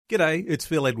G'day, it's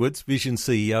Phil Edwards, Vision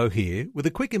CEO here, with a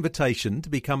quick invitation to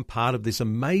become part of this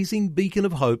amazing beacon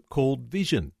of hope called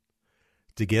Vision.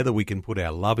 Together we can put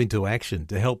our love into action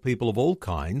to help people of all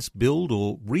kinds build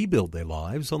or rebuild their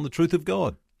lives on the truth of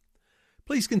God.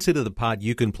 Please consider the part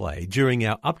you can play during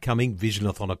our upcoming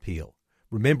Visionathon appeal,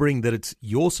 remembering that it's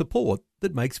your support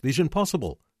that makes Vision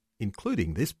possible,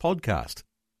 including this podcast.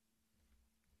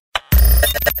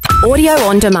 Audio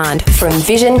on demand from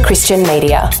Vision Christian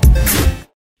Media.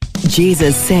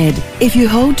 Jesus said, "If you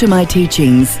hold to my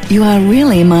teachings, you are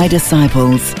really my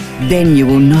disciples. Then you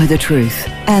will know the truth,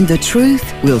 and the truth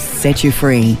will set you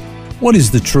free." What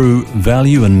is the true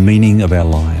value and meaning of our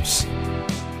lives?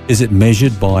 Is it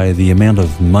measured by the amount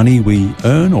of money we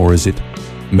earn, or is it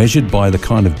measured by the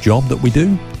kind of job that we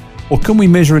do? Or can we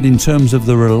measure it in terms of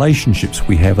the relationships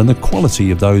we have and the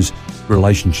quality of those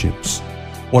relationships?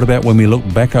 What about when we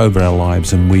look back over our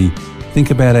lives and we think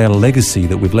about our legacy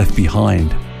that we've left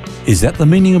behind? Is that the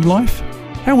meaning of life?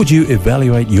 How would you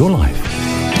evaluate your life?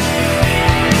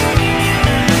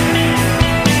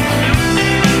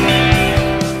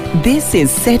 This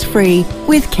is Set Free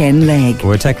with Ken Legg.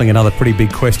 We're tackling another pretty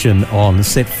big question on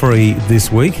Set Free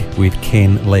this week with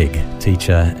Ken Legg,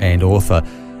 teacher and author.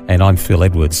 And I'm Phil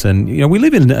Edwards. And, we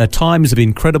live in times of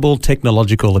incredible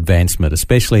technological advancement,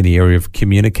 especially in the area of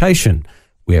communication.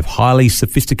 We have highly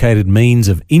sophisticated means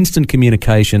of instant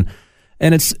communication,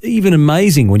 and it's even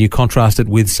amazing when you contrast it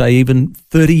with, say, even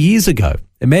 30 years ago.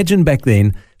 Imagine back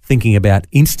then thinking about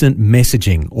instant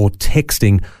messaging or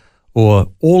texting or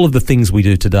all of the things we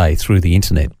do today through the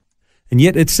internet. And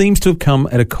yet it seems to have come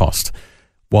at a cost.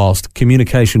 Whilst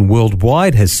communication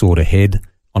worldwide has soared ahead,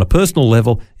 on a personal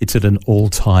level, it's at an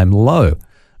all-time low.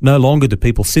 No longer do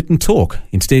people sit and talk.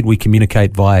 Instead, we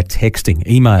communicate via texting,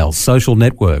 emails, social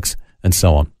networks, and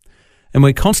so on. And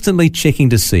we're constantly checking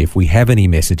to see if we have any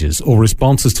messages or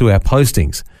responses to our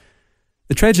postings.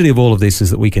 The tragedy of all of this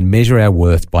is that we can measure our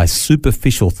worth by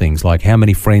superficial things like how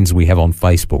many friends we have on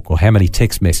Facebook or how many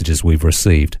text messages we've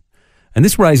received. And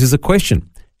this raises a question.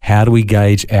 How do we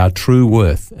gauge our true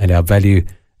worth and our value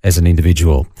as an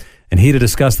individual? And here to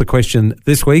discuss the question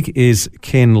this week is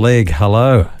Ken Legg.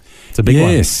 Hello. It's a big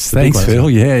one. Yes, thanks, Phil.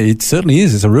 Yeah, it certainly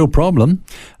is. It's a real problem.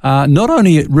 Not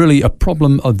only really a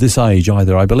problem of this age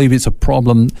either. I believe it's a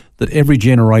problem that every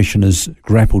generation has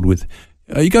grappled with.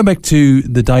 You go back to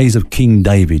the days of King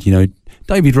David.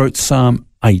 David wrote Psalm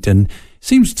 8, and it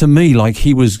seems to me like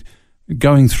he was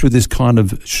going through this kind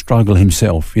of struggle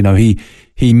himself.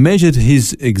 He measured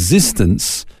his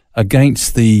existence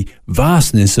against the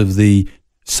vastness of the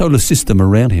solar system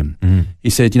around him. He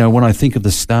said, when I think of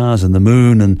the stars and the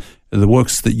moon and the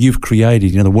works that you've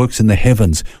created, the works in the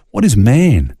heavens, what is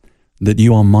man that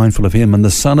you are mindful of him, and the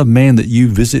son of man that you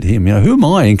visit him? Who am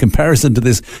I in comparison to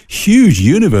this huge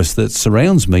universe that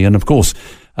surrounds me? And of course,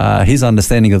 his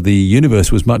understanding of the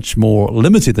universe was much more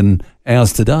limited than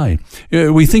ours today.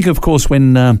 We think, of course,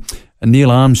 when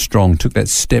Neil Armstrong took that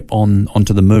step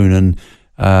onto the moon and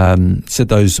said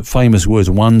those famous words,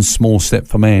 "One small step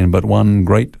for man, but one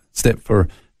great step for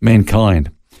mankind."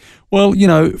 Well,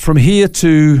 from here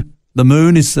to the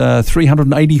moon is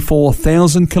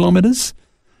 384,000 kilometres,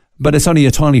 but it's only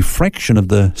a tiny fraction of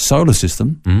the solar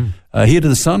system. Here to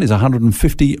the sun is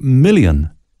 150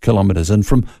 million kilometres, and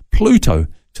from Pluto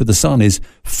to the sun is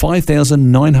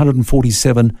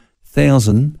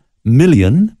 5,947,000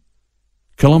 million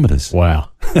kilometres. Wow.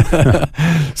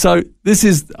 So this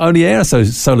is only our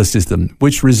solar system,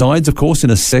 which resides, of course, in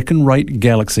a second-rate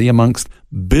galaxy amongst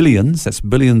billions, that's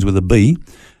billions with a B,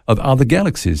 of other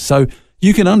galaxies. So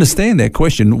you can understand that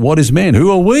question, what is man? Who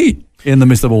are we in the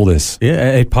midst of all this?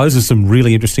 Yeah, it poses some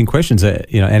really interesting questions,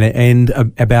 and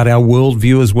about our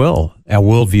worldview as well. Our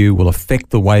worldview will affect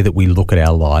the way that we look at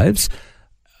our lives,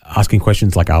 asking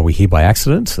questions like, are we here by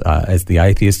accident, as the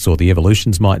atheists or the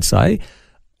evolutionists might say,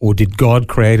 or did God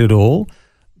create it all?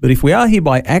 But if we are here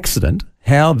by accident,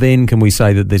 how then can we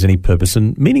say that there's any purpose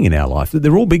and meaning in our life?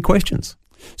 They're all big questions.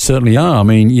 Certainly are. I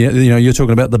mean, you're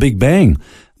talking about the Big Bang.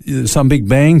 Some Big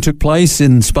Bang took place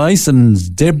in space,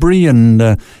 and debris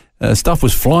and stuff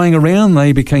was flying around.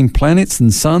 They became planets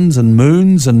and suns and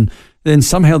moons, and then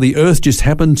somehow the Earth just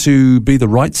happened to be the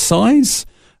right size,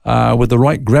 with the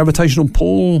right gravitational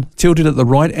pull, tilted at the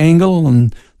right angle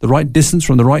and the right distance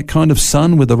from the right kind of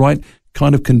sun with the right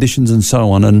kind of conditions and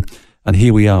so on. And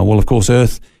here we are. Well, of course,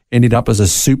 Earth ended up as a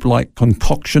soup-like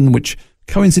concoction which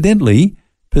coincidentally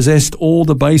possessed all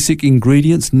the basic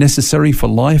ingredients necessary for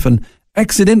life and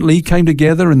accidentally came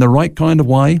together in the right kind of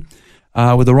way,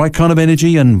 with the right kind of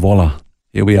energy, and voila,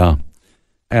 here we are.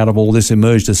 Out of all this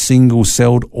emerged a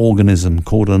single-celled organism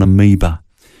called an amoeba.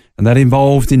 And that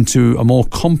evolved into a more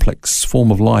complex form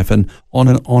of life, and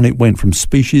on it went from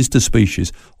species to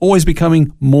species, always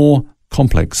becoming more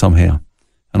complex somehow.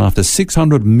 And after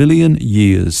 600 million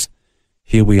years,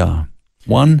 here we are.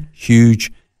 One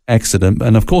huge accident.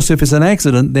 And of course, if it's an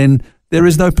accident, then there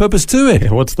is no purpose to it.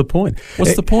 Yeah, what's the point?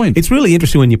 What's the point? It's really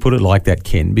interesting when you put it like that,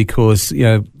 Ken, because,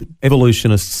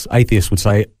 evolutionists, atheists would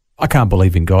say, I can't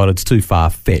believe in God. It's too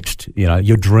far-fetched.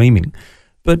 You're dreaming.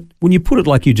 But when you put it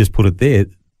like you just put it there,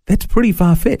 that's pretty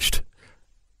far-fetched.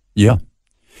 Yeah.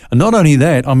 And not only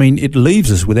that, it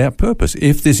leaves us without purpose.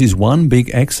 If this is one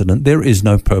big accident, there is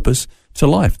no purpose to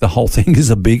life. The whole thing is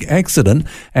a big accident.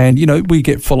 And, we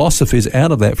get philosophies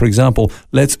out of that. For example,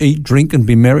 let's eat, drink, and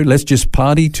be merry. Let's just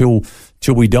party till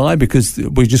we die, because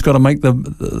we've just got to make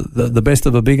the best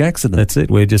of a big accident. That's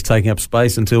it. We're just taking up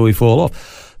space until we fall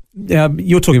off.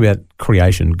 You're talking about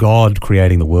creation, God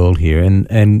creating the world here,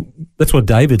 and that's what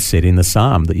David said in the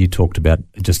psalm that you talked about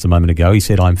just a moment ago. He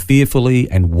said, I'm fearfully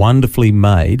and wonderfully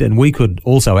made, and we could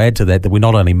also add to that we're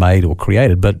not only made or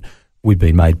created, but we've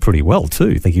been made pretty well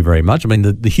too. Thank you very much.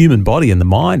 The human body and the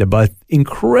mind are both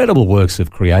incredible works of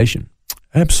creation.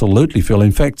 Absolutely, Phil.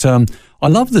 In fact, I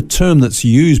love the term that's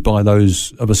used by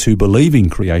those of us who believe in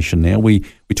creation now. We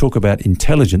talk about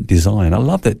intelligent design. I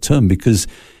love that term because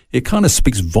it kind of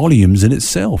speaks volumes in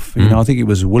itself. I think it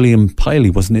was William Paley,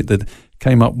 wasn't it, that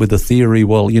came up with the theory,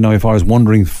 well, if I was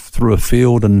wandering through a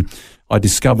field and I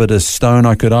discovered a stone,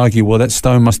 I could argue, well, that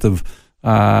stone must have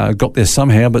got there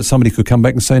somehow, but somebody could come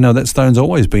back and say, no, that stone's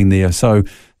always been there, so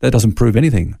that doesn't prove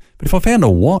anything. But if I found a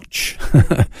watch,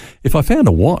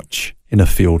 in a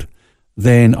field,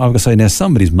 then I'm going to say, now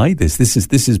somebody's made this.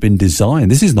 This has been designed.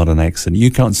 This is not an accident.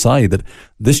 You can't say that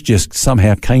this just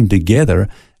somehow came together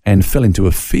and fell into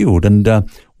a field. And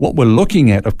what we're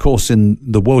looking at, of course, in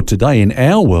the world today, in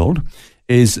our world,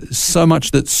 is so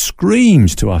much that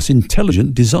screams to us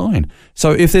intelligent design.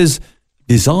 So if there's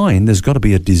design, there's got to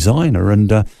be a designer,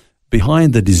 and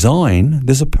behind the design,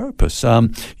 there's a purpose.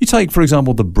 You take, for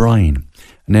example, the brain.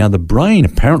 Now, the brain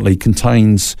apparently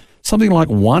contains something like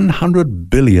 100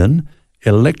 billion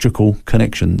electrical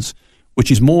connections,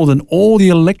 which is more than all the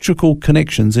electrical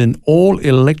connections in all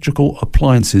electrical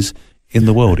appliances in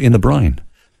the world, in the brain.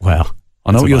 Wow.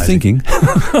 I know what you're thinking.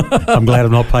 I'm glad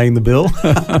I'm not paying the bill.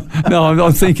 No,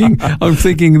 I'm thinking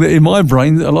that in my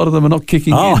brain, a lot of them are not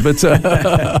kicking in.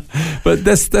 But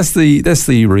that's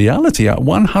the reality.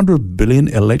 100 billion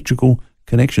electrical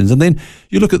connections. And then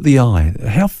you look at the eye.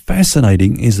 How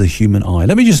fascinating is the human eye?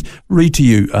 Let me just read to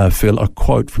you, Phil, a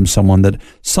quote from someone that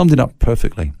summed it up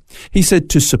perfectly. He said,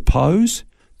 to suppose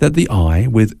that the eye,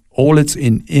 with all its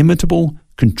inimitable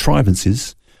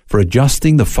contrivances for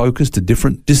adjusting the focus to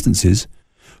different distances,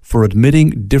 for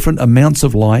admitting different amounts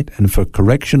of light, and for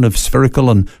correction of spherical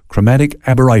and chromatic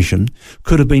aberration,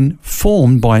 could have been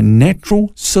formed by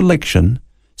natural selection,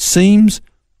 seems,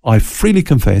 I freely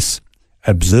confess,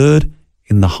 absurd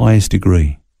in the highest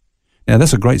degree. Now,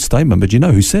 that's a great statement, but you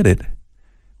know who said it?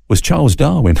 Was Charles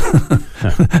Darwin.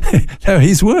 They were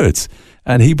his words.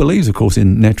 And he believes, of course,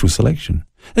 in natural selection.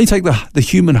 Then you take the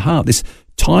human heart, this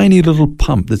tiny little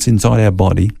pump that's inside our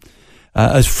body,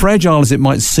 as fragile as it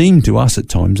might seem to us at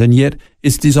times, and yet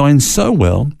it's designed so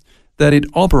well that it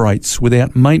operates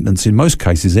without maintenance, in most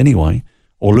cases anyway,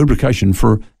 or lubrication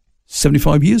for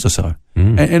 75 years or so.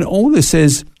 And all this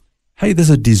says, hey, there's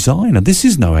a designer. This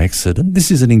is no accident.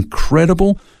 This is an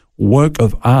incredible work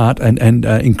of art and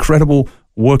incredible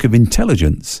work of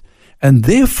intelligence. And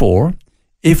therefore,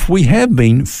 if we have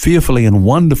been fearfully and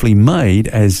wonderfully made,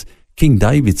 as King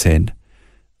David said,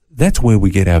 that's where we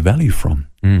get our value from.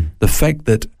 The fact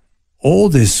that all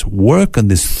this work and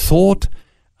this thought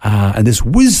and this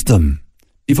wisdom,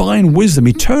 divine wisdom,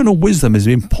 eternal wisdom has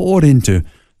been poured into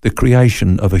the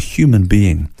creation of a human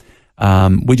being.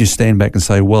 We just stand back and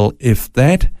say, well, if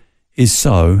that is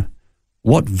so,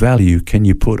 what value can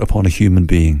you put upon a human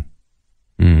being?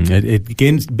 It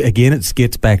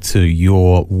gets back to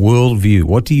your worldview.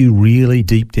 What do you really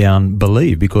deep down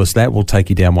believe? Because that will take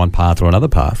you down one path or another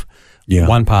path. Yeah.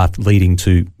 One path leading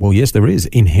to, well, yes, there is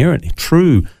inherent,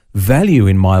 true value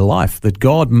in my life that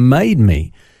God made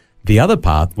me. The other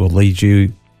path will lead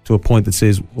you to a point that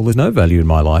says, well, there's no value in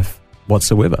my life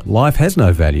whatsoever. Life has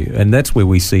no value. And that's where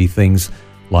we see things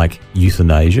like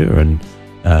euthanasia and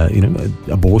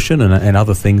abortion and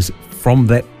other things from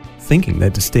that thinking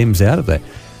that stems out of that.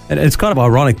 And it's kind of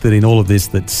ironic that in all of this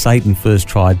that Satan first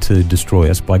tried to destroy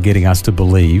us by getting us to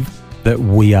believe that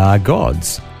we are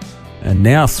gods. And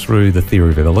now through the theory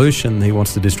of evolution, he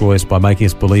wants to destroy us by making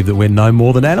us believe that we're no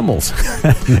more than animals.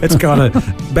 It's kind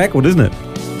of backward, isn't it?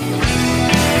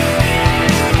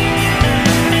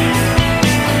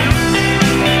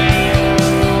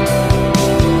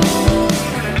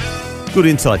 Good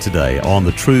insight today on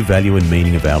the true value and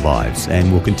meaning of our lives,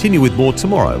 and we'll continue with more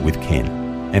tomorrow with Ken.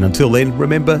 And until then,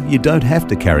 remember, you don't have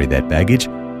to carry that baggage.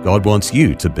 God wants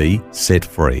you to be set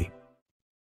free.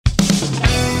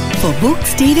 For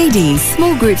books, DVDs,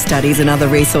 small group studies and other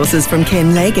resources from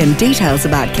Ken Legg and details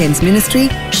about Ken's ministry,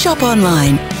 shop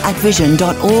online at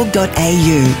vision.org.au.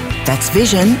 That's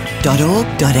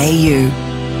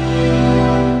vision.org.au.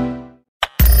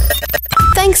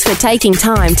 Thanks for taking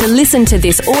time to listen to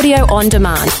this audio on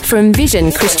demand from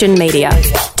Vision Christian Media.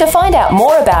 To find out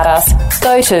more about us,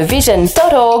 go to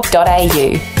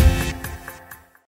vision.org.au.